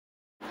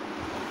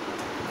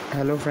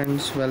Hello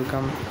friends,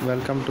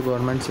 welcome to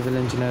Government Civil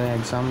Engineering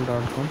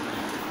Exam.com.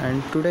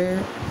 And today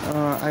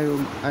I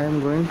am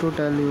going to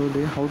tell you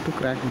the how to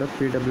crack the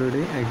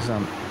PWD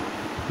exam.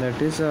 That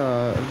is,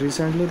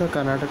 recently the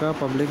Karnataka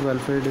Public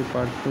Welfare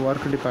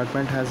Work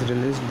Department has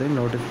released the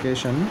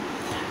notification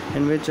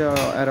in which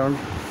around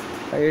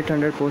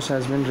 800 posts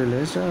has been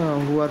released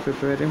who are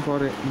preparing for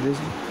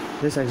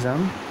this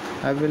exam.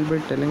 I will be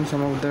telling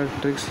some of the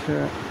tricks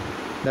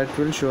that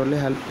will surely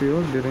help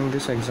you during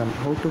this exam.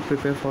 How to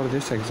prepare for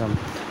this exam,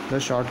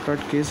 the shortcut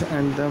keys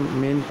and the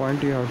main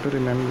point you have to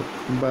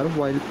remember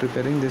while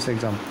preparing this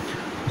exam.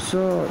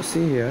 So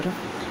see here,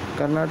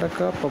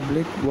 Karnataka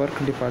Public Work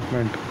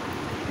Department.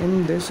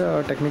 In this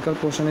technical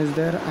portion is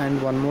there,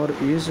 and one more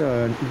is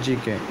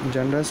GK,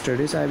 General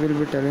Studies. I will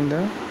be telling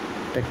the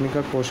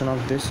technical portion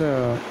of this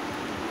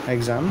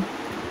exam,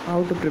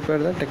 how to prepare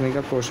the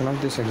technical portion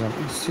of this exam.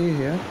 See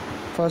here,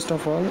 first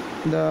of all,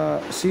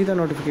 see the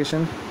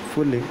notification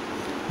fully.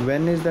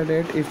 When is the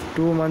date? If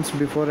 2 months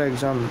before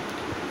exam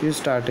is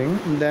starting,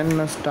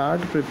 then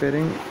start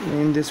preparing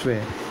in this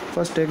way.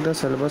 First take the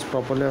syllabus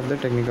properly of the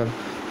technical.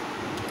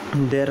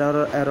 There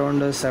are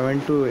around 7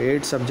 to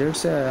 8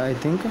 subjects I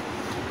think,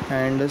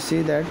 and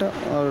see that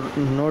or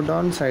note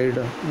down side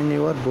in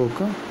your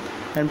book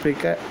and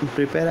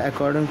prepare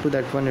according to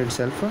that one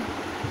itself.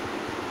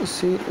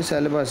 See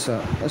syllabus,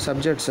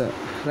 subjects,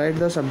 write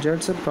the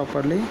subjects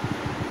properly,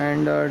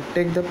 and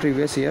take the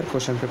previous year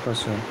question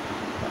papers.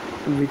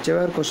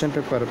 Whichever question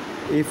paper,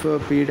 if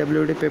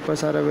PWD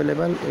papers are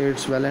available,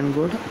 it's well and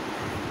good.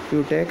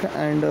 You take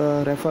and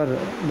refer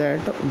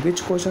that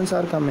which questions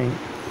are coming,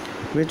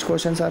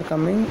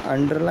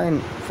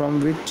 underline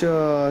from which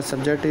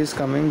subject is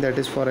coming. That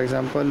is, for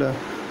example,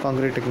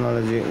 concrete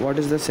technology. What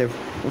is the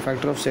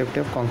factor of safety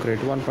of concrete?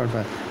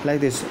 1.5.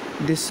 Like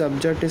this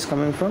subject is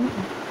coming from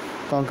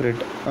concrete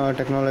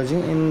technology.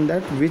 In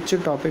that, which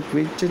topic,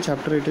 which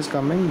chapter it is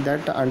coming,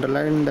 that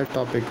underline that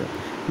topic.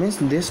 Means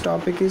this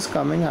topic is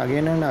coming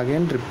again and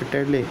again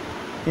repeatedly.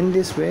 In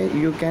this way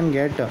you can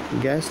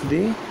guess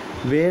the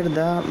where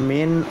the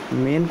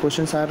main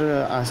questions are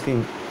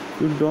asking.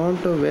 You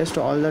don't waste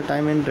all the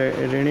time in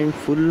reading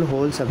full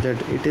whole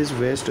subject. It is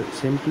waste.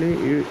 Simply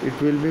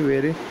it will be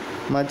very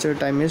much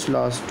time is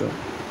lost.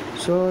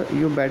 So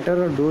you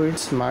better do it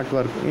smart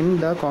work. In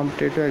the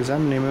competitive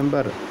exam,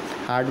 remember,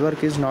 hard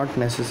work is not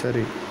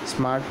necessary.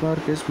 Smart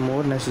work is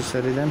more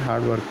necessary than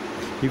hard work.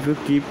 If you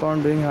keep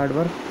on doing hard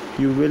work,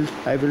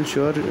 I will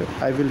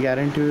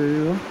guarantee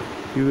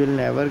you will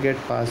never get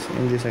pass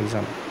in this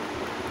exam.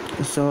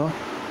 So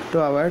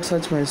to avoid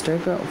such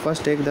mistake,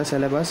 first take the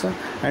syllabus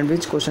and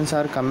which questions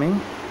are coming,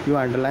 you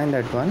underline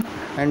that one,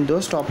 and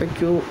those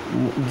topics you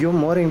give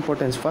more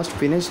importance. First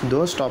finish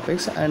those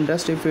topics, and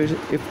just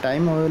if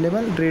time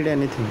available, read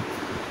anything.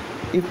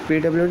 If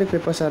PWD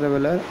papers are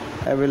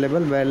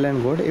available, well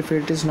and good. If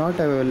it is not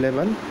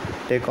available,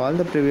 take all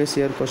the previous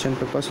year question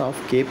papers of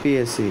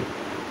KPSC,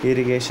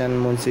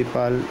 irrigation,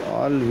 municipal,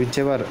 all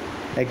whichever,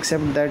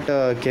 except that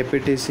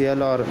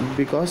KPTCL, or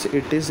because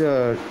it is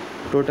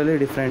totally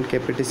different.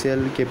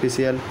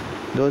 KPCL,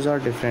 those are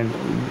different,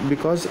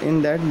 because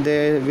in that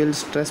they will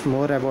stress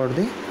more about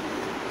the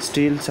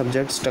steel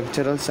subjects,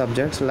 structural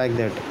subjects, like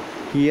that.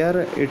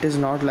 Here it is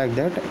not like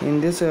that.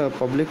 In this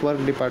public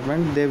work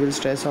department, they will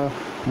stress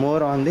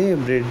more on the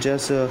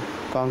bridges,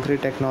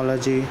 concrete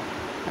technology,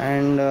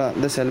 and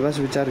the syllabus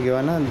which are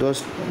given,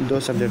 those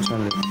subjects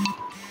only.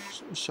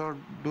 So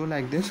do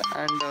like this,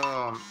 and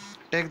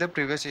take the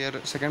previous year.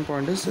 Second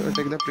point is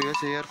take the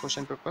previous year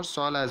question paper,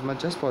 solve as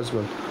much as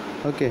possible.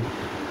 Okay,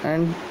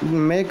 and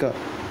make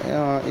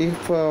if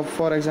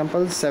for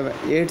example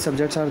 8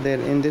 subjects are there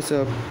in this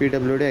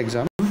PWD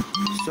exam.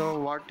 So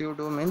what you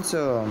do means,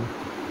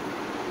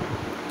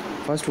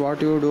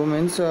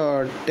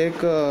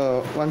 take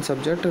one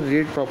subject,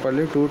 read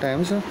properly 2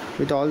 times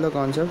with all the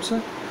concepts.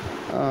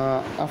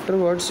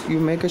 Afterwards you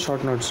make a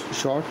short notes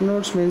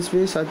means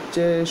such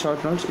a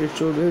short notes, it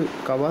should be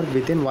covered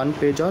within 1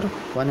 page or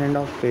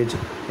 1.5 page.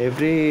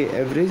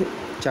 Every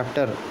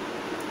chapter,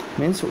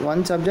 means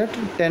one subject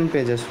 10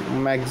 pages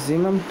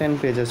maximum, 10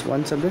 pages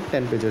one subject,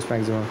 10 pages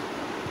maximum.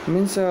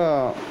 Means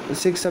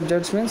 6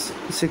 subjects means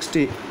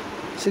 60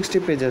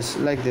 pages,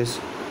 like this.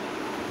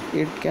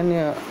 It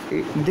can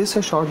this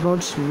short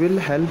notes will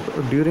help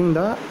during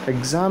the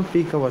exam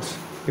peak hours.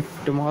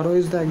 If tomorrow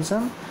is the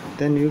exam,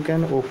 then you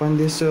can open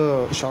this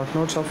short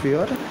notes of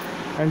your,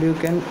 and you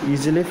can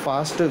easily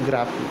fast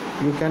grab.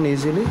 You can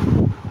easily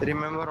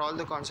remember all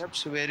the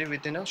concepts very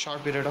within a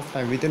short period of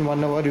time. Within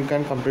 1 hour you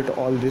can complete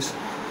all these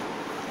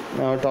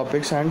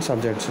topics and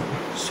subjects.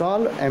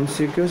 Solve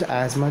MCQs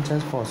as much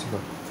as possible.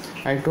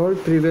 I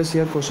told previous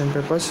year question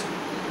papers,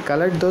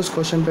 collect those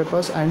question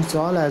papers and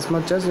solve as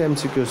much as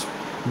MCQs,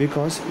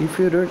 because if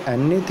you read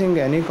anything,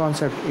 any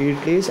concept,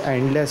 it is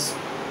endless.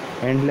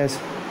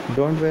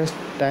 Don't waste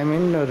time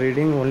in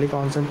reading only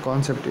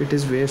concept. It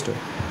is waste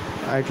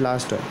at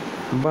last.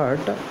 But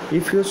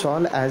if you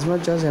solve as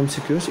much as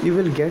MCQs, you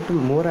will get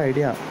more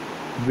idea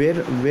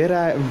where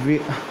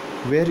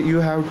you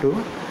have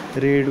to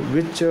read,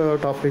 which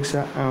topics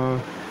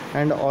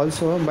And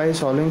also by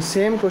solving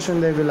same question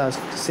they will ask,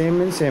 same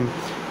means same.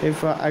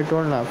 If I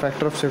told now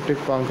factor of safety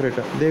concrete,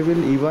 they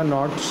will even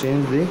not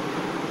change the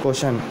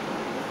question,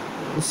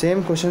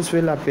 same questions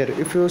will appear.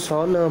 If you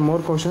solve more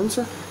questions,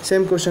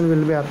 same question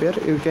will be appear.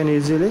 You can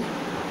easily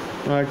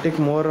tick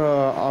more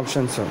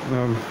options,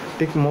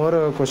 tick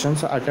more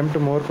questions, attempt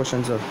more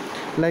questions.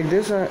 Like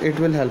this it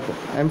will help.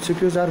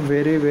 MCQs are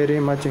very very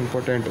much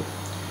important.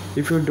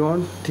 If you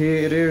don't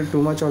theory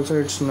too much also,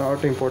 it's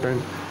not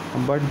important,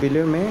 but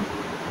believe me,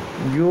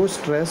 you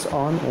stress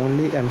on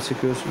only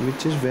MCQs,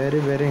 which is very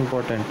very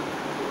important.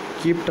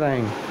 Keep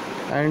trying.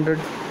 And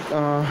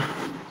uh,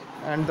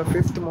 and the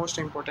fifth most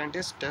important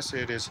is test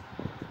series.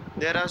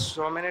 There are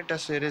so many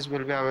test series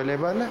will be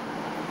available.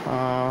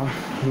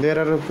 There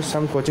are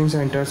some coaching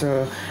centers,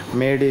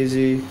 made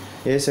easy,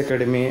 ace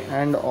academy,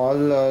 and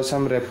all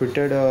some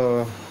reputed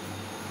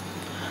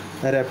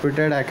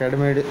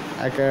academies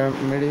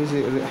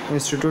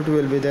institute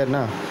will be there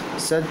now.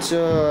 Such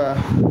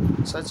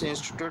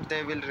institute,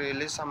 they will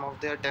release some of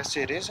their test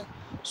series.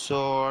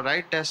 So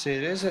write test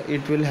series,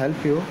 it will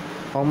help you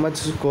how much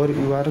score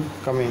you are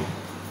coming,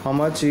 how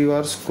much you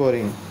are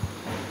scoring,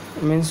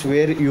 means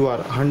where you are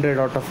 100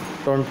 out of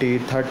 20,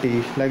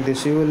 30, like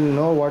this. You will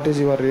know what is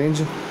your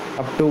range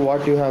up to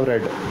what you have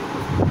read.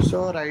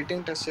 So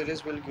writing test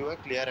series will give a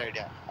clear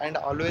idea. And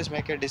always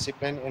make a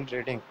discipline in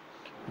reading.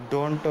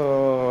 Don't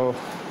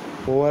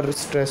over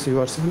stress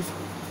yourself.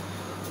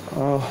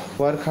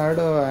 Work hard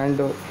and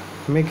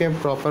make a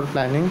proper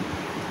planning.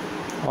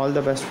 All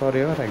the best for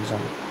your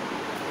exam.